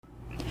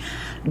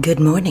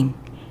Good morning.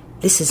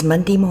 This is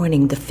Monday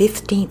morning, the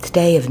 15th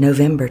day of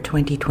November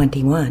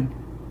 2021.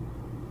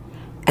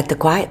 At the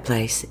Quiet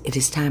Place, it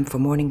is time for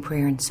morning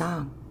prayer and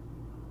song.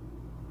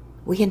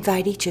 We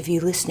invite each of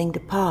you listening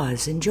to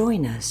pause and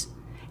join us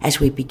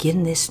as we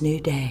begin this new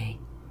day,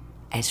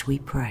 as we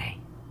pray.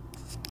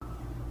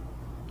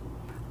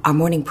 Our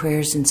morning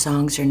prayers and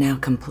songs are now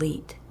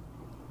complete,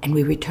 and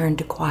we return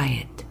to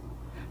quiet,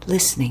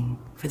 listening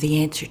for the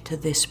answer to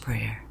this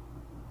prayer.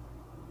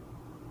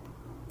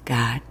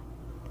 God,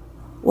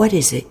 what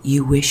is it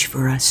you wish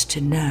for us to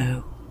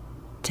know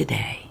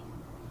today?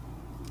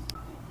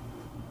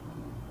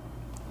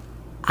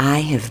 I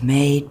have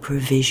made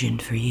provision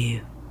for you,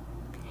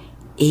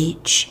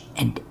 each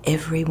and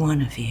every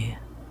one of you.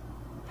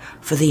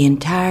 For the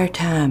entire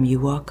time you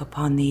walk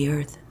upon the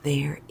earth,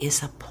 there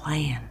is a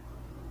plan.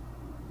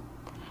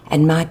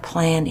 And my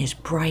plan is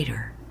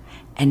brighter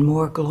and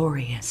more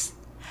glorious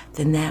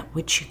than that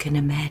which you can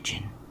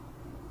imagine.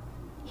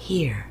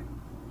 Here,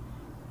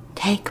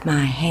 take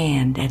my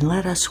hand and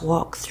let us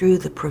walk through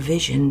the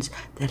provisions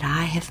that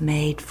I have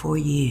made for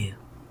you.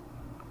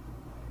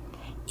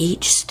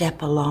 Each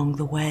step along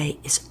the way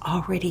is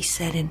already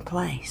set in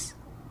place.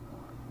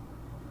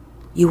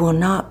 You will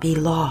not be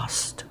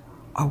lost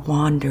or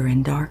wander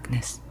in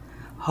darkness,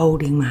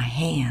 holding my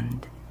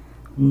hand,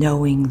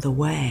 knowing the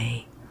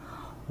way,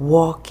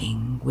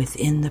 walking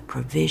within the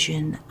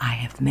provision I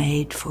have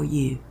made for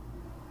you.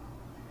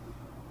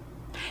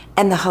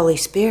 And the Holy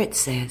Spirit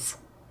says,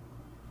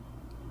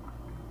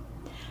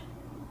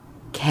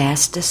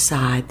 cast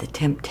aside the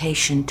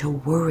temptation to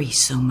worry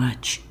so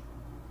much,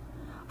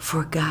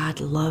 for God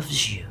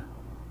loves you,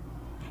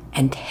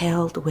 and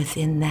held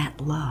within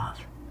that love,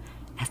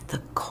 at the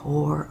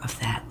core of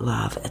that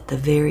love, at the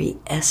very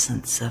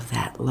essence of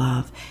that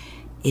love,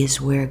 is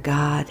where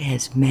God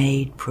has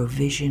made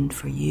provision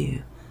for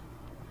you.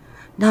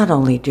 Not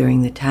only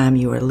during the time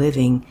you are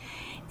living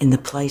in the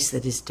place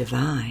that is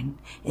divine,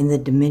 in the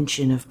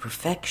dimension of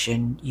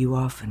perfection you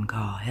often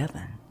call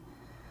heaven,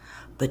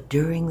 but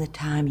during the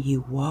time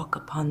you walk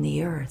upon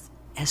the earth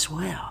as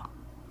well.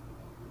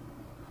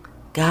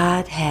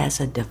 God has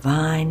a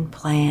divine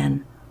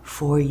plan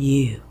for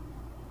you,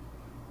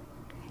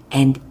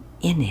 and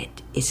in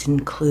it is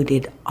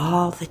included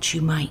all that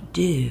you might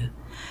do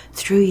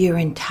through your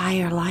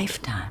entire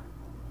lifetime,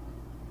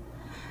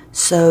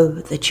 so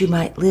that you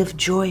might live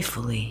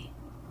joyfully,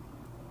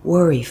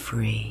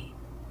 worry-free,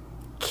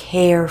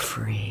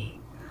 carefree,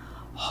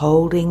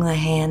 holding the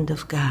hand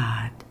of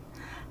God,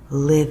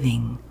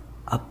 living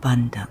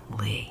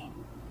abundantly.